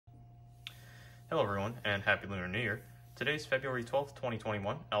Hello everyone, and Happy Lunar New Year. Today's February 12th,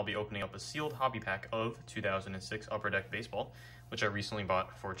 2021. I'll be opening up a sealed hobby pack of 2006 Upper Deck Baseball, which I recently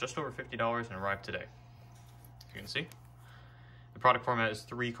bought for just over $50 and arrived today. As you can see, the product format is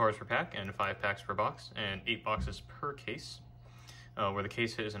 3 cards per pack and 5 packs per box, and 8 boxes per case, where the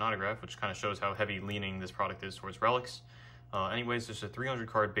case hit is an autograph, which kind of shows how heavy leaning this product is towards relics. Anyways, there's a 300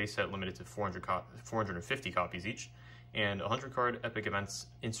 card base set limited to 450 copies each, and a 100 card Epic Events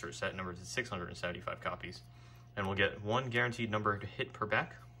insert set numbered to 675 copies. And we'll get 1 guaranteed number to hit per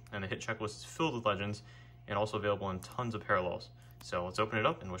pack, and the hit checklist is filled with legends and also available in tons of parallels. So let's open it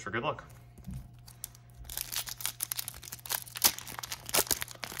up and wish for good luck.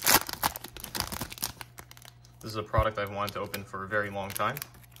 This is a product I've wanted to open for a very long time,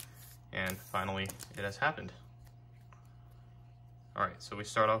 and finally it has happened. Alright, so we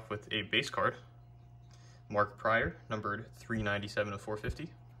start off with a base card, Mark Pryor, numbered 397 of 450.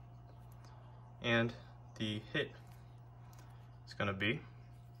 And the hit is going to be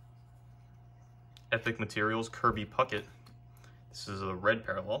Epic Materials Kirby Puckett. This is a red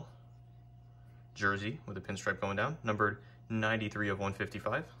parallel jersey with a pinstripe going down, numbered 93 of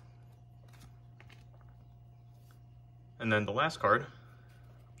 155. And then the last card,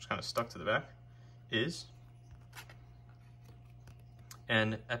 which kind of stuck to the back, is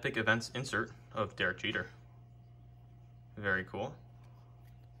an Epic Events insert of Derek Jeter. Very cool.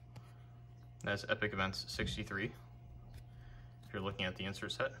 That's Epic Events 63, if you're looking at the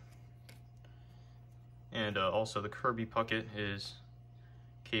insert set. And also the Kirby Puckett is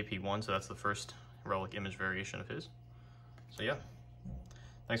KP1, so that's the first relic image variation of his. So yeah,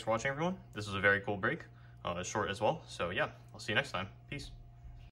 thanks for watching everyone. This was a very cool break, short as well. So yeah, I'll see you next time. Peace.